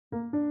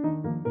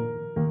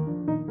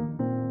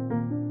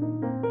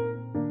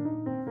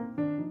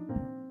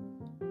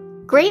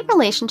Great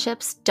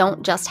relationships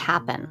don't just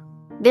happen.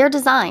 They're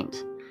designed.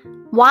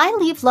 Why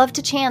leave love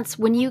to chance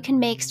when you can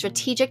make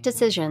strategic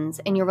decisions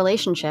in your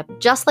relationship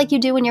just like you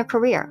do in your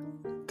career?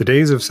 The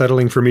days of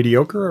settling for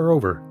mediocre are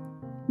over.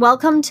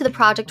 Welcome to the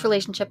Project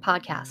Relationship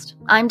Podcast.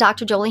 I'm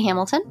Dr. Jolie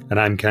Hamilton. And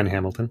I'm Ken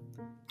Hamilton.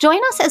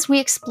 Join us as we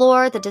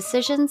explore the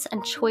decisions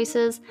and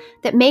choices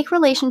that make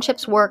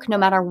relationships work no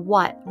matter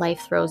what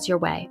life throws your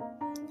way.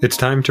 It's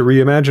time to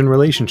reimagine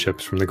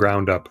relationships from the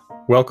ground up.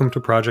 Welcome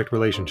to Project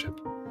Relationship.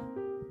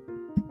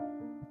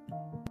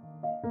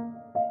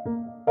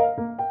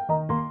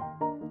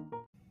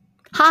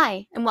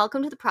 Hi, and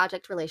welcome to the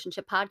Project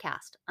Relationship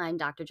Podcast. I'm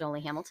Dr. Jolie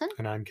Hamilton.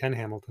 And I'm Ken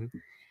Hamilton.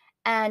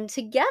 And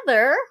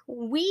together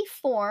we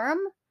form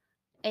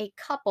a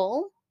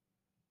couple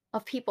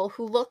of people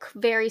who look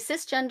very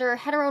cisgender,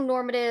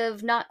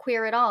 heteronormative, not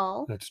queer at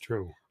all. That's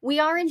true. We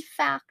are, in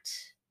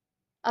fact,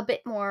 a bit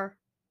more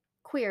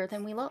queer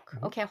than we look.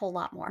 Okay, a whole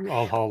lot more.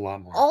 A whole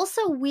lot more.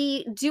 Also,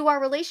 we do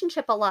our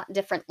relationship a lot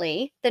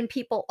differently than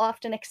people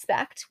often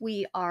expect.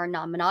 We are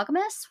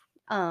non-monogamous,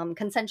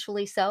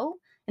 consensually so,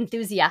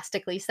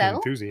 enthusiastically so.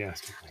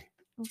 Enthusiastically.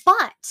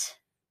 But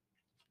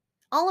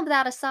all of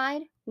that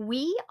aside,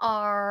 we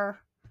fall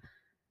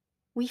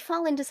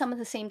into some of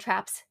the same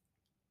traps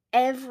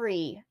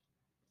everyone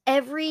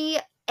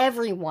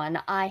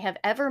I have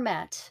ever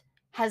met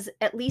has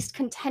at least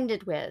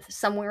contended with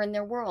somewhere in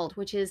their world,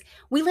 which is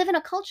we live in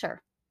a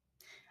culture.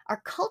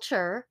 Our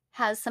culture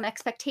has some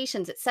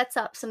expectations. It sets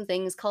up some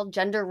things called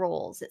gender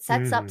roles. It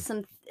sets up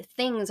some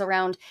things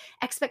around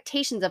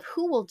expectations of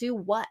who will do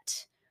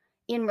what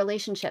in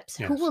relationships,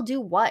 who will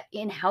do what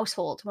in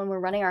household when we're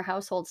running our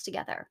households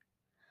together.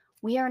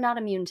 We are not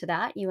immune to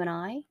that, you and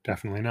I.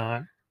 Definitely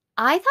not.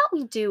 I thought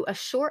we'd do a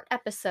short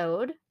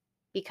episode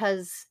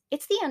because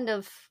it's the end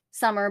of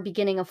summer,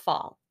 beginning of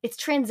fall. It's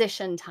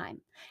transition time.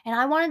 And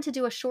I wanted to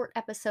do a short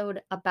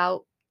episode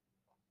about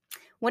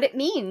what it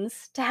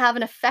means to have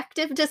an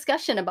effective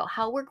discussion about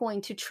how we're going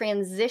to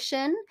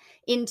transition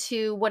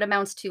into what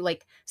amounts to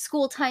like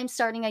school time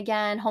starting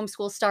again,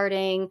 homeschool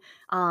starting.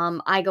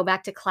 I go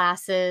back to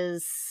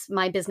classes.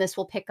 My business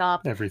will pick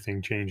up.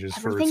 Everything changes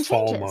for its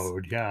fall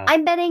mode. Yeah.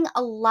 I'm betting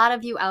a lot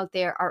of you out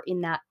there are in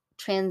that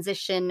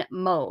transition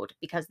mode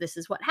because this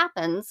is what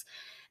happens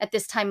at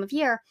this time of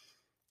year.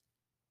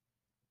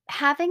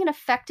 Having an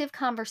effective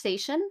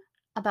conversation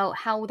about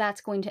how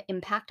that's going to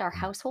impact our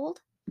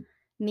household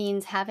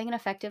means having an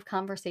effective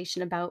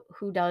conversation about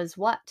who does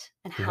what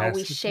and how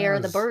we share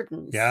the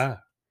burdens. Yeah,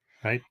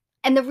 right.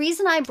 And the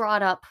reason I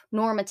brought up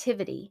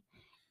normativity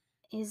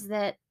is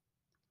that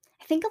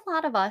I think a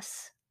lot of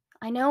us,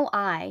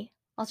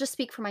 I'll just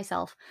speak for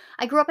myself.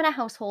 I grew up in a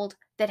household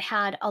that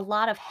had a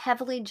lot of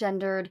heavily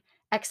gendered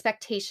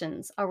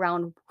expectations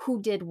around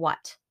who did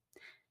what.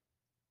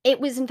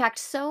 It was in fact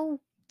so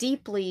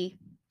deeply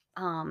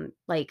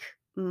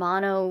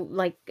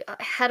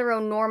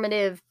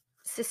heteronormative,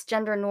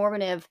 cisgender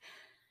normative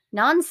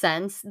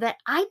nonsense that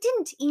I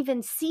didn't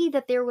even see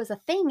that there was a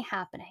thing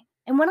happening.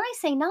 And when I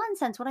say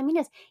nonsense, what I mean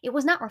is it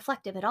was not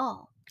reflective at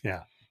all.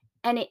 Yeah.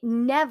 And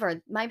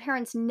my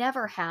parents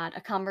never had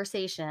a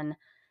conversation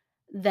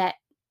that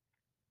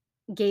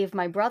gave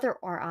my brother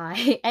or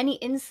I any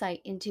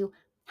insight into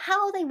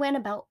how they went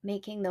about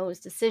making those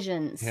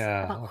decisions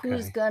about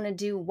who's going to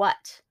do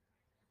what.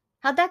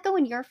 How'd that go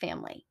in your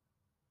family?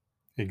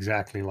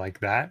 Exactly like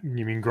that.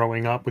 You mean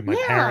growing up with my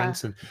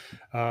parents? And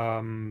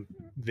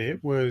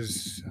it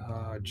was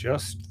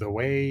just the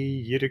way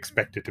you'd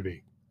expect it to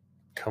be.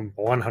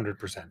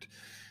 100%.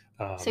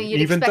 So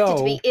you'd expect it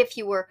to be if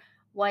you were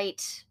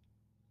white,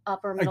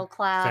 upper middle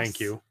class. Thank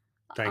you.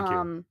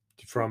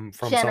 From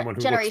someone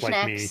who looks like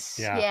X,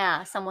 me.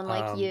 Yeah, someone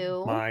like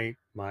you.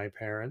 My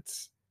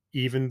parents,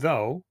 even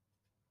though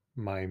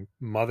my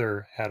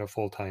mother had a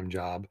full-time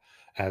job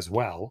as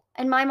well.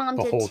 And my mom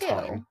did whole too.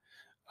 Time.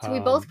 So we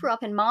both grew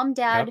up in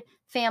mom-dad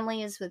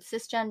families with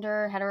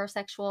cisgender,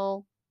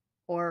 heterosexual,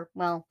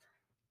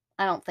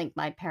 I don't think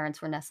my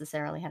parents were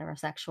necessarily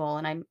heterosexual,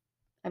 and I'm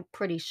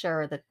pretty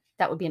sure that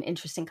would be an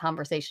interesting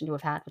conversation to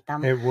have had with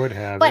them. It would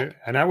have.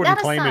 And I wouldn't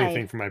claim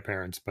anything from my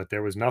parents, but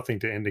there was nothing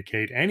to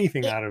indicate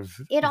anything out of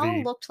it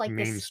all looked like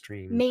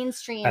mainstream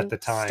at the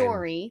time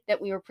story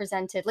that we were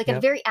presented, like a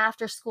very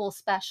after-school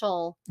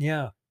special.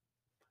 Yeah.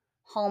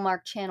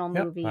 Hallmark Channel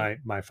movie.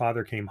 My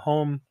father came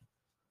home.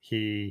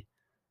 He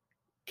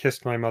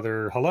kissed my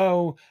mother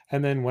hello,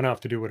 and then went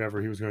off to do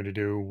whatever he was going to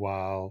do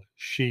while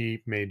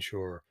she made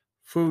sure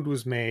food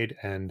was made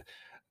and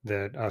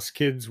that us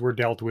kids were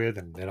dealt with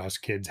and that us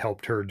kids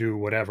helped her do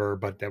whatever,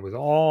 but that was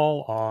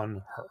all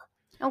on her.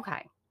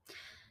 Okay.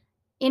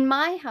 In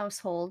my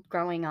household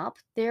growing up,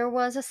 there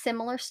was a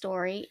similar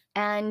story,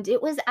 and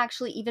it was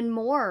actually even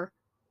more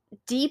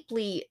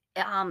deeply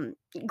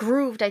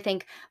grooved, I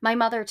think. My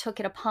mother took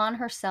it upon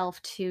herself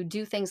to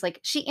do things like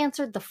she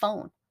answered the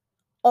phone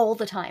all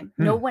the time.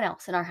 No one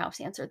else in our house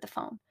answered the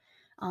phone.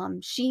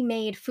 She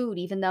made food,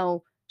 even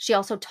though she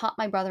also taught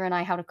my brother and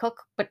I how to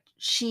cook, but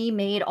she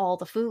made all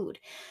the food.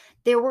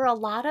 There was a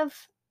lot of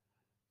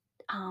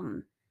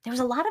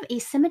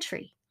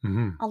asymmetry,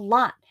 a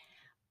lot.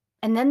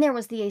 And then there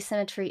was the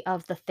asymmetry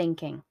of the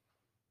thinking.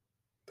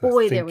 The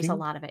Boy, there was a thinking?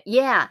 lot of it.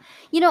 Yeah.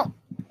 You know,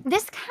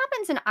 this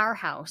happens in our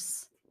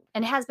house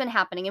and has been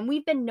happening, and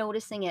we've been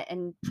noticing it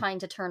and trying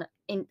to turn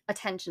in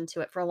attention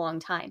to it for a long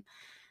time.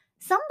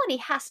 Somebody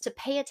has to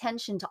pay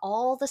attention to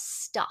all the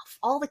stuff,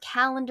 all the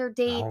calendar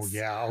Oh, dates,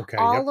 yeah,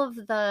 okay, yep. all of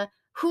the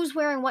who's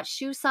wearing what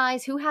shoe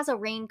size, who has a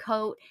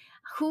raincoat,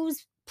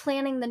 who's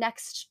planning the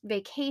next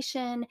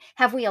vacation,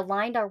 have we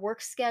aligned our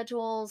work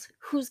schedules,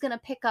 who's going to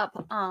pick up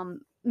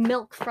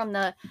milk from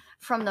the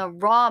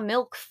raw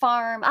milk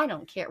farm, I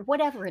don't care,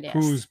 whatever it is.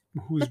 Who's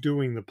But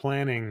doing the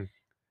planning,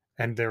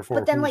 and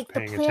but therefore then, who's like,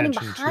 the paying planning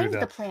attention to behind the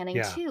the planning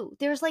yeah, too.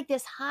 There's, like,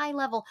 this high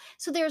level,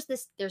 so there's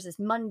this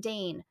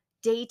mundane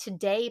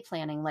day-to-day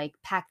planning, like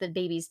pack the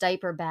baby's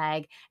diaper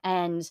bag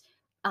and,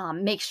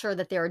 make sure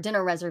that there are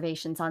dinner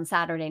reservations on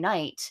Saturday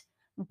night.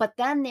 But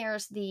then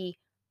there's the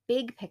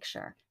big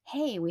picture.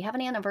 "Hey, we have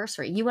an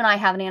anniversary." You and I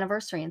have an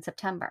anniversary in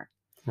September.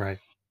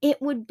 right.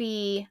 It would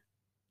be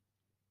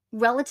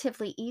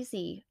relatively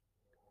easy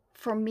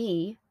for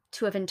me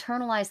to have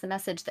internalized the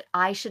message that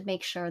I should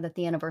make sure that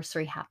the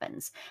anniversary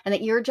happens and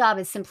that your job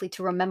is simply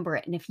to remember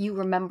it. And if you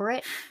remember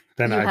it,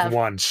 Then you I've have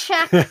won.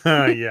 check,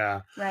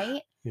 Yeah,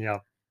 right?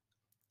 yep,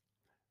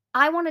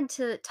 I wanted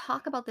to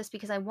talk about this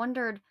because I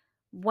wondered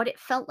what it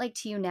felt like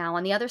to you now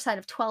on the other side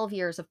of 12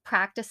 years of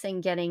practicing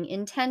getting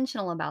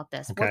intentional about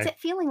this. What's okay. it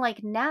feeling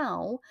like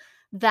now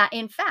that,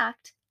 in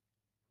fact,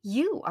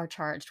 you are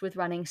charged with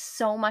running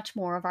so much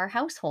more of our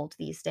household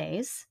these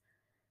days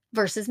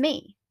versus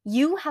me?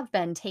 You have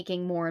been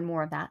taking more and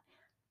more of that,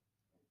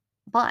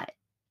 but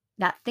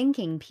that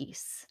thinking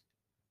piece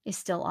is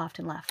still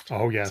often left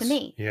Oh, to yes.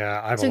 me.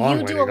 Yeah, I have a So long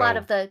you way do a to lot go.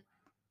 of the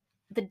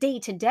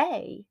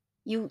day-to-day.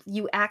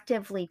 You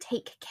actively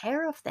take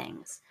care of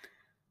things.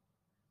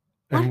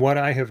 What And what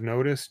I have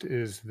noticed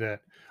is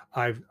that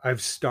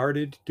I've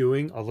started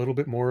doing a little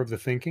bit more of the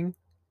thinking.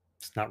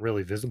 It's not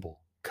really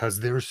visible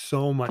because there's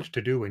so much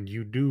to do and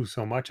you do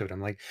so much of it.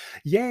 I'm like,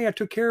 yay, I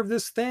took care of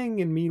this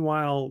thing. And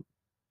meanwhile,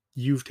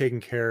 you've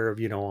taken care of,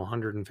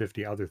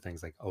 150 other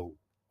things. Like, oh,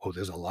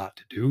 there's a lot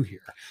to do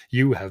here.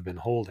 You have been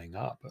holding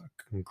up a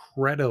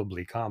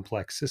incredibly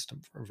complex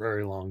system for a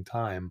very long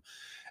time.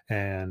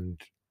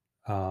 And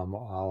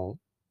I'll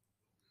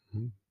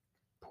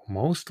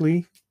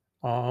mostly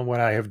what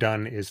I have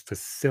done is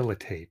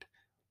facilitate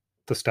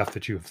the stuff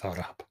that you have thought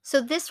up. So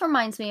this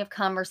reminds me of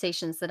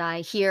conversations that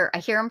I hear. I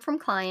hear them from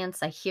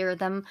clients. I hear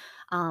them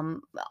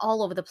um,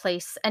 all over the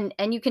place, and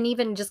you can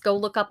even just go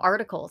look up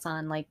articles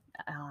on, like,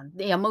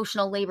 the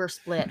emotional labor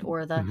split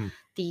or Mhm.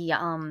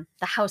 the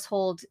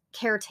household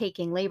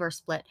caretaking labor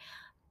split.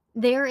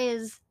 There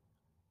is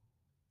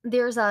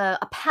there's a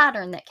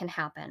pattern that can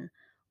happen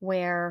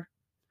where,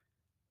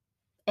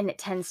 and it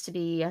tends to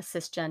be a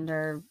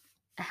cisgender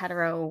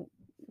hetero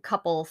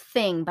couple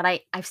thing,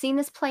 but I've seen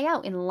this play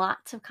out in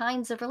lots of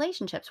kinds of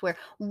relationships where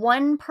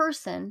one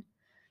person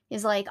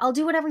is like, "I'll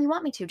do whatever you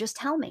want me to, just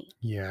tell me.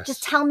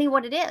 Just Yes. tell me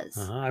what it is.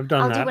 I've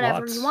done I'll do that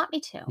whatever you lots. want me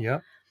to."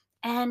 Yep.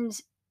 And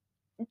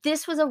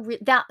this was a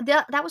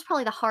that was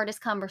probably the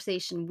hardest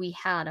conversation we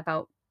had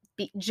about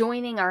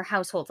joining our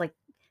households, like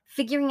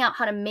figuring out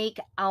how to make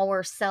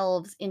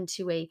ourselves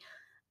into a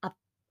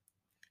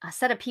a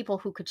set of people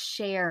who could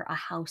share a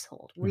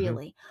household, Hmm.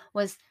 really,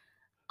 was,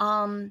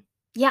 um,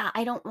 yeah,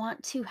 I don't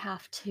want to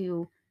have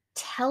to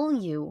tell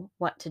you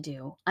what to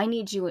do. I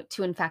need you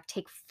to, in fact,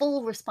 take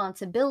full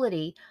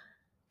responsibility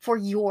for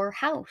your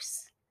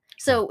house.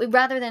 Yeah. So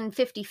rather than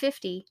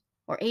 50-50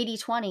 or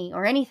 80-20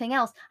 or anything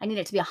else, I need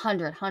it to be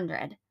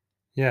 100-100.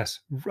 Yes.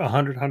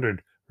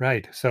 100.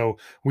 Right. So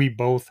we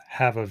both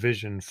have a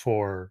vision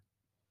for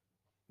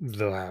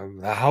the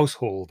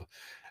household,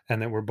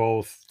 and that we're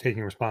both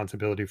taking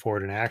responsibility for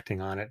it and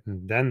acting on it.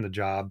 And then the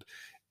job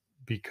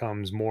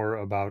becomes more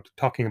about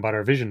talking about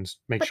our visions,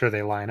 make But sure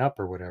they line up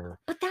or whatever.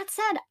 that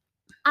said,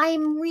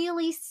 I'm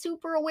really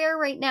super aware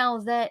right now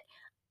that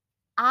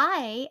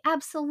I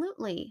have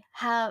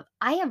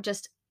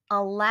just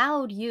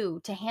allowed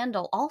you to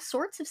handle all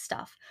sorts of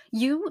stuff.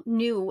 You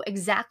knew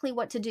exactly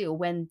what to do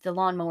when the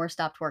lawnmower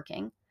stopped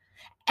working.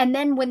 And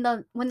then when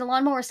the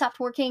lawnmower stopped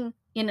working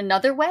in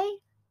another way,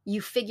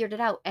 you figured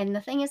it out. And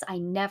the thing is, I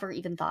never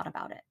even thought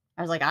about it.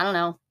 I was like, I don't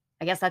know.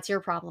 I guess that's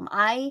your problem.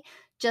 I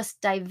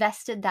just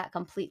divested that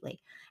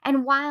completely.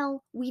 And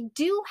while we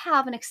do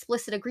have an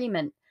explicit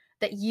agreement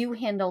that you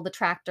handle the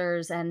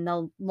tractors and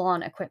the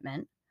lawn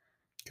equipment,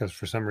 Because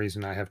for some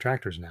reason I have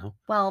tractors now.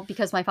 well,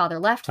 because my father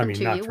left I them mean,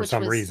 to not you, for which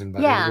some was, reason, but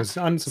it yeah. was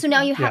So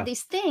now you have yeah.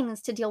 these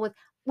things to deal with.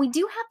 We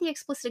do have the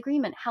explicit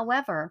agreement.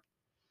 However,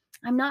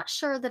 I'm not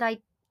sure that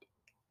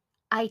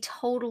I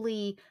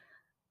totally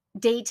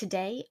day to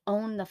day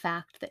own the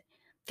fact that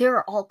there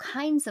are all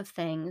kinds of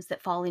things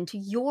that fall into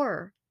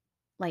your,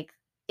 like,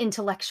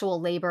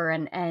 intellectual labor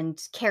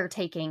and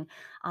caretaking.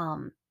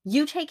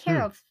 You take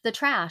care Hmm. of the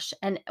trash,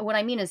 and what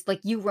I mean is,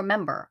 like, you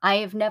remember. I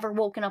have never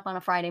woken up on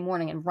a Friday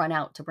morning and run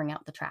out to bring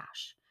out the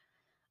trash.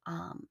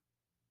 Um,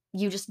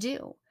 you just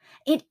do.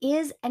 It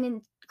is an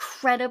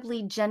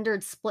incredibly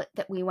gendered split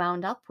that we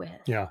wound up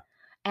with. Yeah.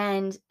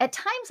 And at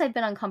times I've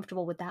been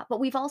uncomfortable with that, but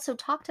we've also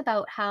talked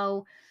about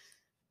how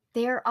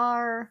there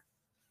are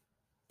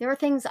there are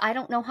things I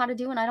don't know how to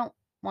do and I don't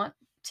want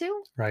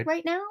to Right.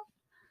 right now.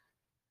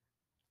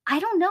 I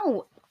don't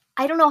know.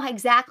 I don't know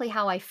exactly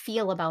how I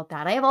feel about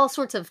that. I have all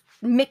sorts of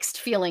mixed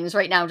feelings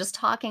right now just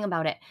talking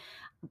about it.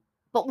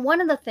 But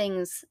one of the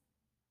things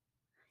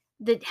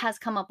that has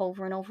come up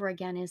over and over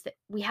again is that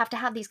we have to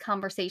have these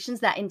conversations,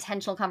 that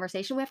intentional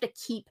conversation. We have to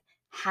keep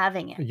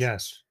having it.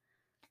 Yes.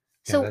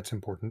 Yeah, So, that's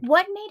important.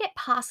 what made it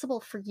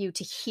possible for you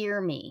to hear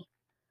me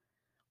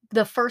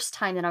the first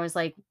time that I was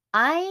like,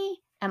 I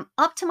am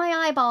up to my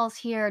eyeballs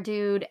here,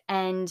 dude,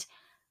 and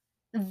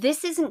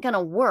this isn't going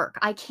to work.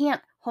 I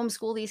can't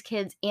homeschool these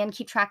kids and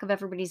keep track of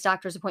everybody's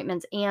doctor's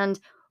appointments and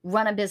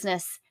run a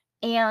business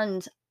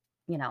and,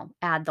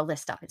 add the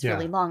list up. It's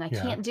really Yeah. long. I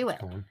Yeah. can't do Keeps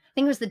it. going. I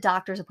think it was the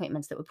doctor's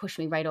appointments that would push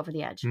me right over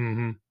the edge.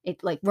 Hmm.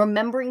 It like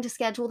remembering to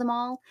schedule them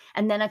all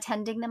and then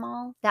attending them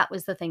all. That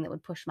was the thing that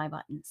would push my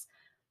buttons.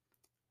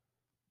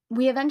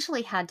 We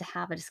eventually had to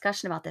have a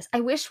discussion about this. I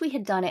wish we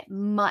had done it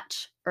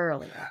much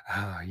earlier.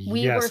 Ah,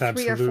 We were yes,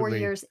 3 or 4 absolutely.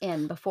 years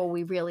in before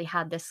we really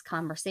had this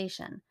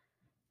conversation.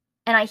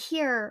 And I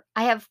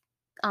have,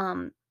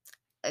 um,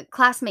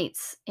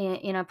 classmates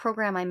in a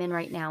program I'm in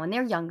right now, and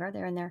they're younger,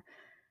 they're in their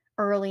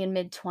early and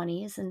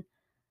mid-20s, and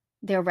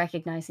they're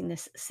recognizing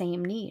this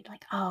same need,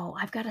 like, "Oh,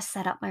 I've gotta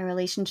set up my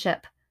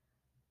relationship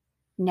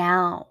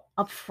now,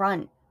 up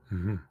front,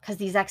 Hmm. because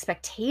these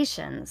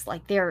expectations,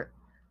 like, they're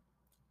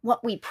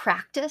what we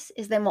practice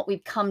is then what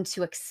we've come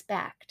to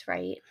expect,"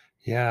 right?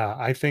 Yeah,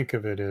 I think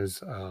of it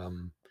as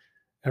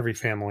every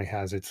family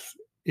has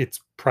its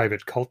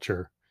private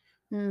culture,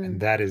 and Mm.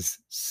 that is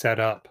set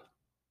up.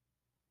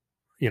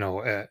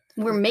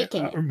 We're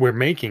making it. We're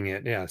making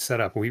it. Yeah, set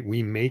up.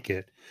 We make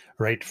it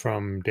right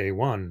from day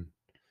one.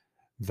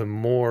 The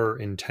more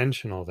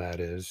intentional that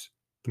is,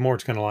 the more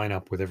it's going to line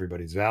up with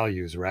everybody's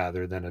values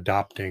rather than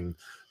adopting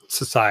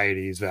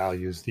society's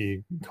values,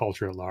 the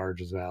culture at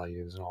large's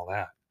values, and all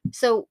that.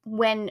 So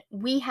when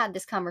we had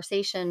this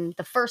conversation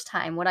the first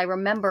time, what I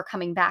remember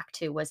coming back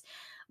to was,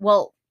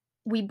 well,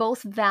 we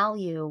both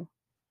value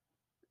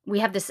we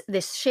have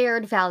this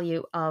shared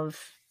value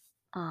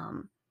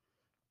um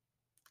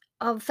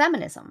of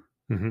feminism,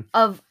 Hmm.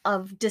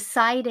 of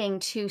deciding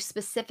to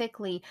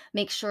specifically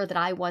make sure that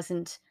I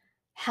wasn't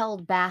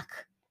held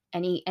back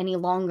any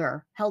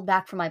longer, held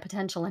back from my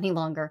potential any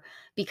longer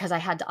because I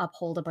had to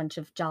uphold a bunch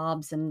of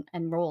jobs and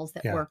roles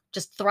that Yeah, were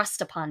just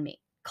thrust upon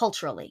me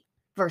culturally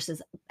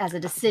versus as a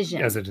as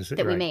decision it is that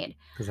we right, made.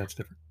 because that's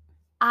different.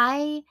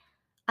 I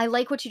I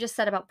like what you just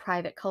said about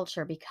private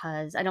culture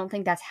because I don't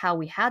think that's how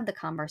we had the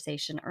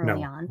conversation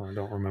early No, on, I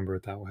don't remember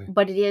it that way.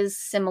 but it is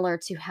similar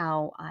to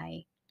how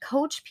I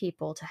coach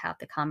people to have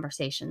the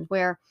conversation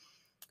where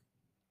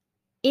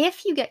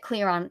if you get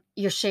clear on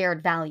your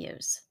shared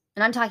values,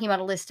 and I'm talking about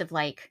a list of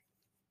like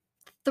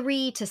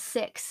 3 to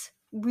 6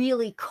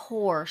 really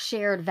core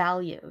shared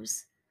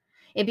values,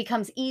 it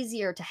becomes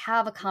easier to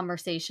have a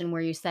conversation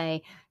where you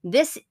say,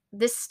 this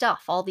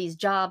stuff, all these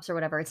jobs or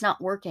whatever, it's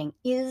not working.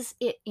 Is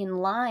it in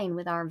line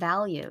with our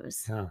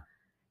values Yeah,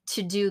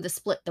 to do the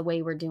split the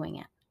way we're doing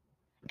it?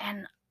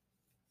 And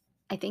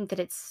I think that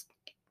it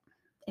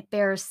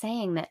bears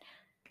saying that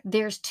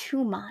there's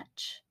too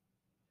much.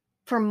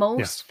 For most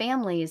yes,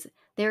 families,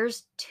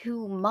 there's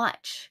too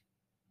much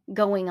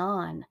going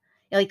on.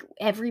 Like,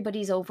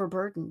 everybody's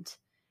overburdened,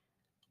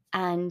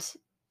 and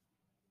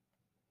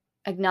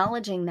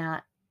acknowledging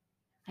that,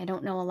 I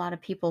don't know a lot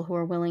of people who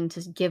are willing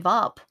to give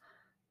up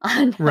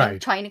on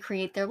right. trying to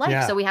create their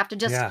life, so Yeah, we have to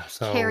just yeah.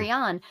 So carry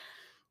on.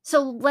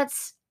 So,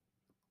 let's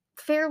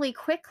fairly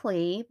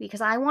quickly,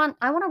 because I wanna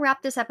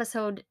wrap this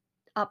episode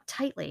up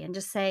tightly and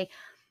just say,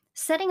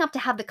 setting up to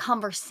have the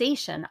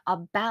conversation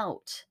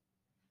about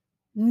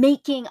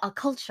making a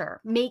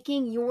culture,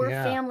 making your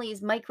yeah,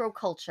 family's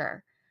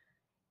microculture.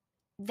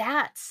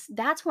 That's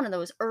one of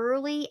those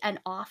early and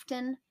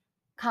often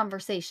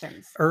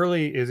conversations.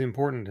 early is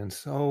important, and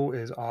so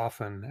is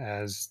often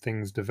as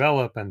things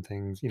develop and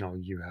things.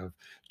 You have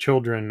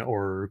children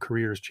or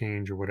careers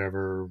change or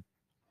whatever,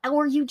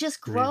 Or you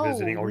just grow,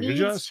 revisiting, or you needs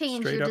just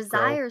change, straight your up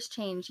grow. desires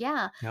change.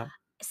 Yeah. Yeah,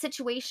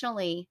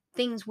 Situationally,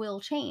 things will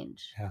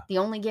change. yeah, The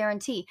only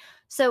guarantee.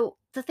 So,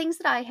 the things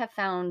that I have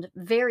found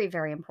very,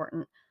 very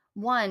important,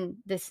 one,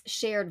 this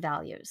shared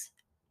values.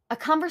 A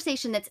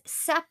conversation that's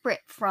separate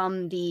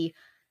from the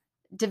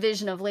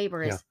division of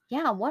labor yeah. is,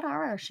 yeah, what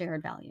are our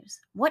shared values?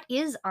 What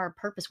is our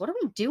purpose? What are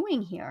we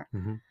doing here?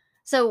 Hmm.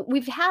 So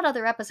we've had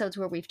other episodes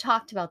where we've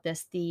talked about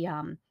this, the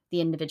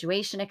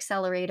individuation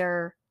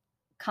accelerator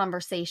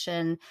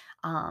conversation,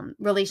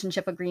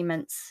 relationship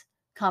agreements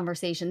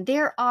conversation.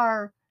 There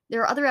are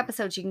other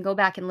episodes you can go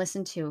back and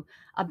listen to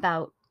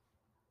about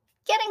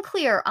getting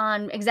clear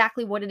on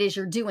exactly what it is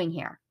you're doing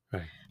here.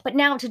 Right. But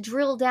now to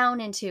drill down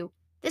into,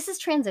 this is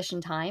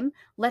transition time.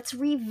 Let's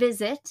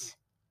revisit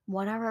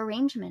what our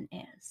arrangement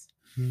is.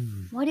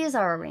 Hmm. What is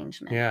our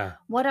arrangement? Yeah.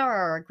 What are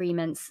our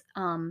agreements?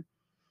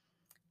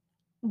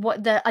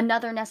 what the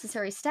another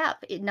necessary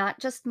step, not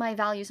just my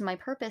values and my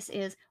purpose,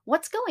 is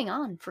what's going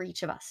on for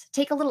each of us.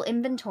 Take a little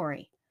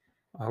inventory.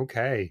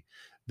 Okay.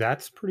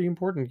 That's pretty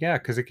important. Yeah,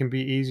 because it can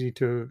be easy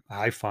to,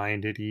 I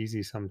find it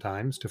easy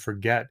sometimes to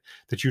forget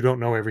that you don't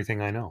know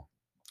everything I know.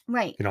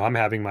 Right. I'm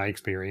having my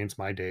experience,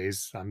 my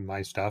days,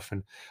 my stuff,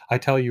 and I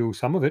tell you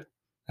some of it,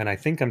 and I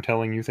think I'm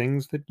telling you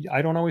things that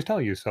I don't always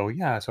tell you. So,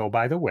 yeah, so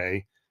by the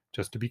way,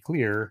 just to be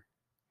clear,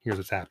 here's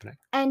what's happening.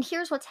 And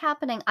here's what's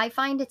happening. I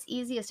find it's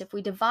easiest if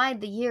we divide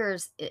the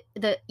years,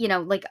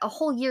 like a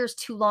whole year is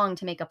too long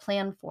to make a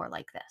plan for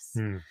like this.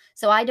 Hmm,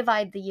 So I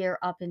divide the year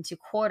up into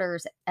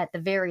quarters at the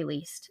very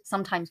least,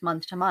 sometimes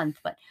month to month,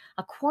 but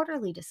a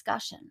quarterly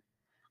discussion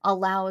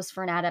allows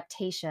for an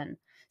adaptation.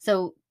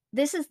 So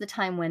this is the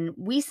time when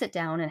we sit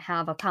down and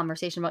have a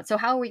conversation about, so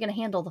how are we going to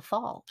handle the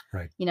fall?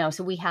 right.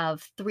 So we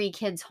have 3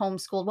 kids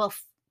homeschooled. Well,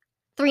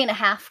 3 and a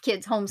half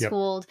kids Yep.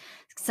 homeschooled,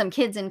 some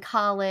kids in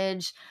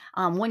college,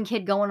 1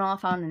 kid going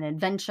off on an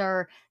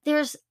adventure.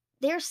 There's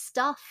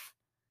stuff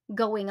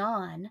going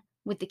on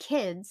with the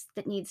kids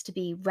that needs to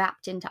be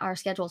wrapped into our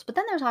schedules, but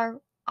then there's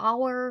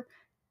our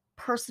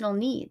personal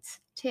needs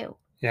too.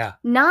 Yeah.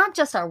 Not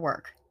just our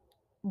work,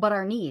 but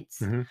our needs.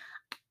 Hmm.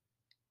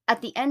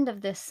 At the end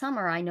of this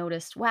summer, I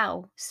noticed,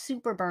 wow,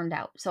 super burned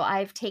out. So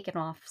I've taken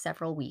off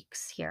several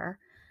weeks here,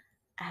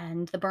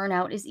 and the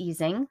burnout is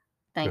easing, Good.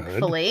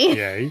 thankfully.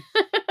 Yay.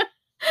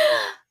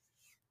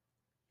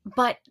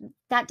 But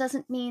that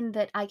doesn't mean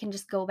that I can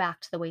just go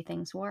back to the way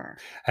things were.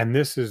 And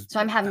this is, So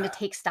I'm having to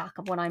take stock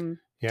of what I'm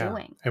yeah.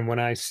 doing. And when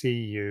I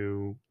see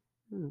you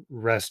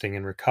resting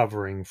and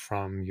recovering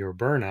from your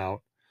burnout,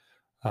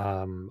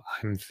 I'm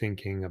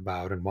thinking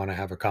about and want to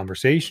have a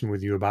conversation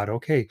with you about,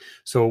 okay,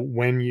 so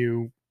when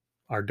you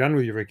are done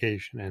with your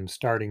vacation and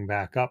starting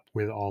back up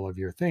with all of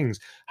your things,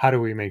 how do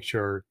we make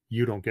sure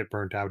you don't get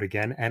burnt out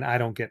again and I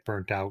don't get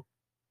burnt out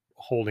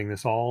holding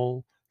this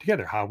all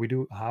together? How are we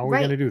going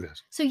Right. to do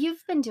this? So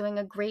you've been doing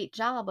a great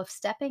job of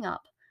stepping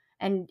up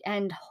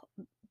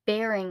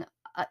bearing,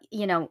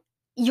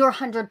 your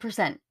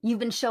 100%. You've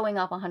been showing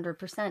up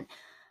 100%.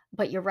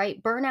 But you're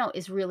right, burnout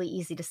is really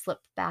easy to slip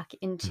back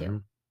into. Hmm.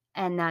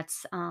 And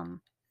that's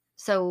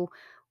so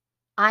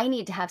I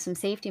need to have some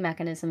safety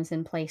mechanisms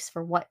in place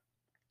for what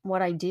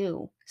I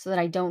do so that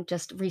I don't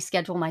just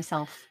reschedule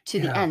myself to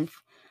the Yeah. nth.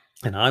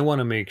 And I want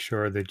to make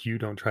sure that you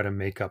don't try to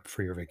make up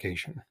for your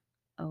vacation.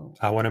 Oh.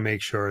 I want to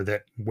make sure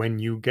that when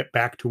you get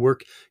back to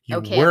work, you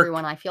Okay, work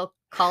everyone, I feel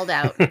called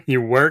out.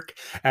 you work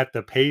at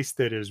the pace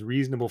that is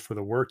reasonable for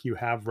the work you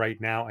have right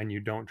now, and you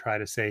don't try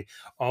to say,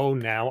 "Oh,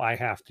 now I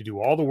have to do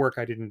all the work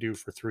I didn't do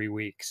for 3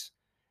 weeks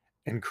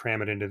and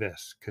cram it into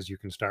this," because you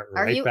can start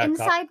Are right you back up.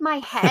 inside my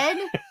head?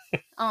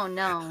 Oh,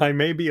 no. I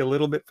may be a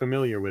little bit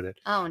familiar with it,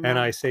 Oh, and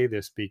I no. say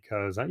this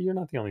because you're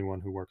not the only one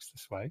who works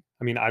this way.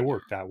 I mean, I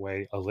work Yeah. that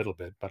way a little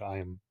bit, but I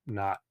am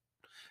not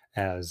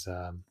as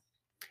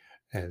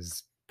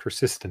as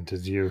persistent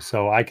as you,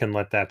 so I can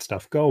let that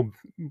stuff go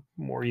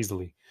more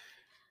easily.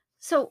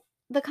 So,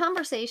 the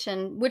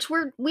conversation, which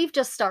we've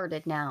just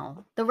started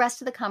now, the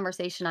rest of the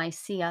conversation I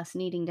see us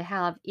needing to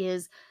have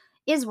is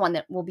one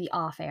that will be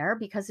off air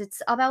because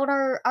it's about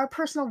our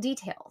personal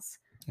details.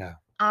 Yeah.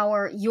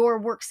 Your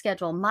work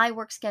schedule, my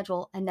work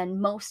schedule, and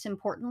then most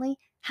importantly,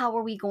 how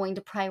are we going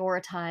to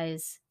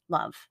prioritize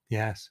love?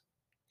 Yes.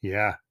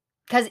 Yeah.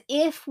 Because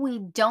if we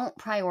don't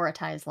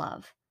prioritize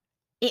love,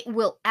 it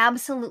will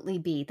absolutely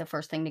be the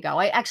first thing to go.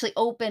 I actually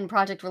open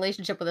Project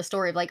Relationship with a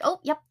story of like, "Oh,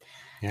 yep,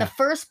 the Yeah.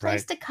 first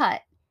place Right. to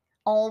cut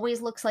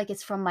always looks like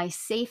it's from my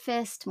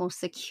safest, most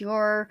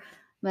securely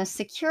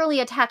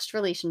attached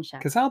relationship."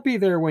 Because 'Cause I'll be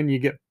there when you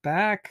get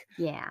back.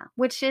 Yeah,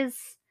 which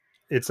is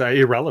It's,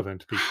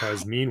 irrelevant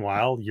because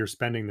meanwhile, you're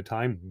spending the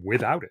time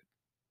without it,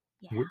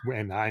 yeah,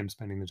 and I'm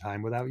spending the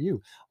time without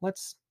you.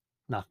 Let's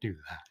not do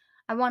that.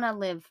 I wanna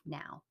live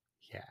now.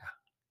 Yeah.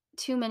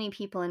 Too many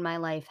people in my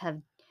life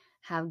have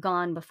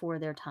gone before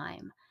their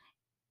time.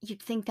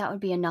 You'd think that would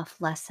be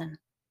enough lesson.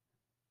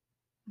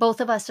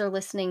 Both of us are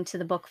listening to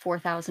the book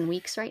 4,000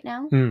 Weeks right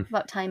now Mm,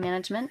 about time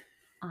management.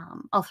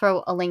 I'll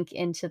throw a link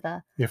into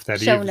the if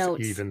that show is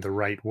notes. even the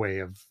right way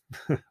of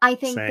I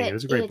think saying it. that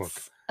It's a great book.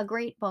 it's a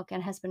great book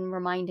and has been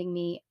reminding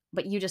me,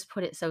 but you just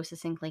put it so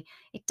succinctly.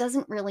 It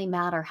doesn't really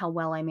matter how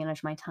well I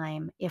manage my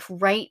time if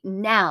right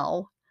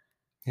now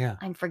Yeah.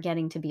 I'm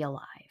forgetting to be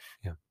alive.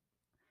 Yeah.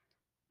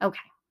 Okay.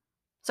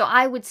 So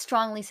I would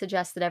strongly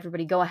suggest that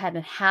everybody go ahead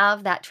and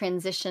have that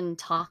transition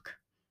talk.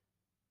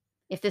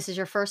 If this is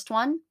your first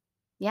one,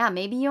 yeah,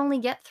 maybe you only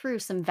get through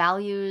some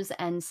values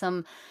and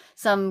some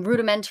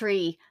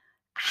rudimentary,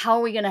 how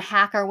are we going to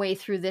hack our way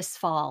through this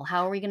fall?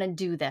 How are we going to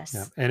do Yeah.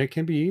 this? And it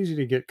can be easy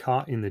to get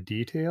caught in the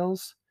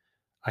details.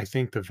 I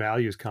think the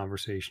values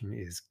conversation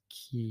is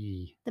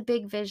key. The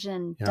big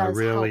vision It does help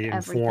really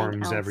everything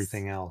informs else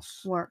everything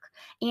else. work.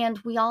 And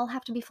we all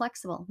have to be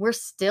flexible. We're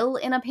still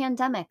in a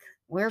pandemic.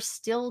 We're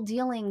still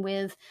dealing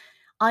with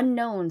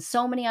unknowns,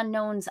 so many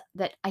unknowns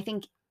that I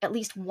think at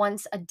least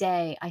once a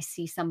day I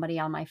see somebody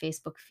on my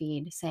Facebook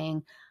feed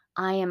saying,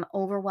 I am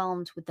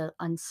overwhelmed with the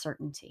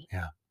uncertainty.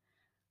 Yeah.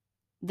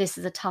 this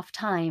is a tough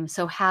time.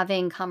 So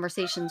having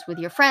conversations with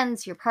your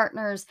friends, your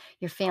partners,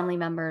 your family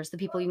members, the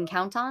people you can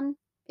count on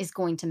is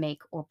going to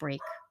make or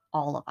break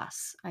all of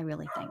us, I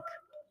really think.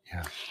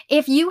 Yeah.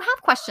 If you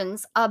have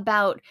questions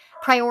about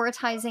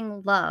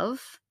prioritizing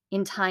love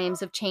in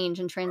times of change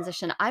and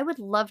transition, I would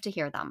love to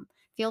hear them.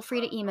 Feel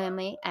free to email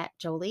me at And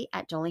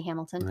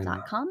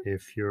jolie@joliehamilton.com.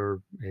 if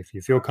you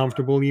feel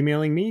comfortable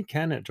emailing me,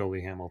 Ken at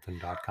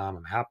joliehamilton.com.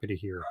 I'm happy to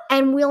hear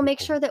And we'll make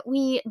people. sure that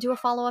we do a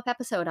follow-up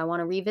episode. I want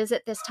to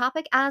revisit this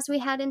topic as we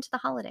head into the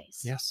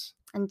holidays. Yes.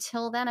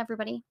 Until then,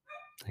 everybody,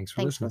 Thanks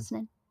for thanks for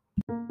listening.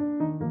 listening.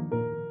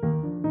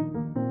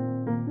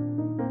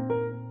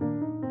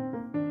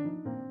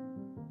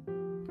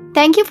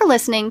 Thank you for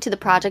listening to the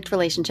Project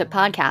Relationship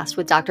Podcast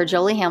with Dr.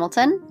 Jolie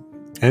Hamilton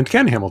And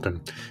Ken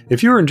Hamilton.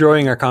 If you're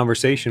enjoying our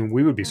conversation,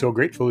 we would be so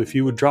grateful if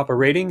you would drop a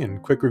rating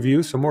and quick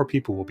review so more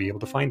people will be able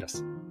to find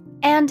us.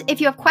 And if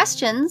you have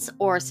questions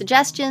or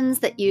suggestions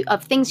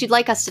of things you'd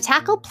like us to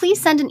tackle, please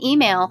send an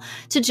email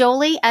to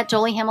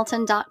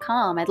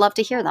jolie@joliehamilton.com. I'd love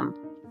to hear them.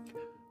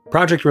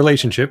 Project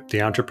Relationship,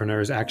 the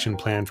Entrepreneur's Action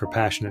Plan for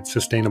Passionate,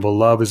 Sustainable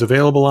Love, is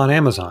available on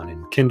Amazon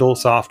in Kindle,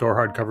 soft, or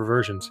hardcover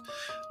versions.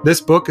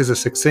 This book is a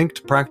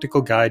succinct,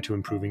 practical guide to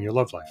improving your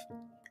love life.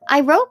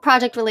 I wrote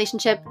Project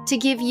Relationship to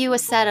give you a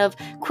set of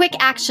quick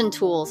action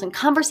tools and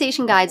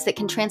conversation guides that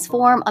can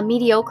transform a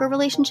mediocre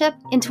relationship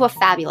into a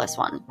fabulous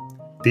one.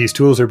 These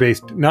tools are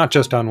based not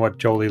just on what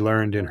Jolie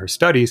learned in her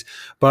studies,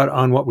 but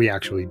on what we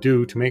actually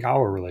do to make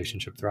our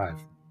relationship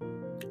thrive.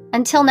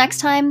 Until next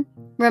time,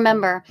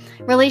 remember,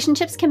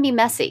 relationships can be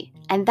messy,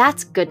 and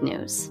that's good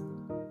news.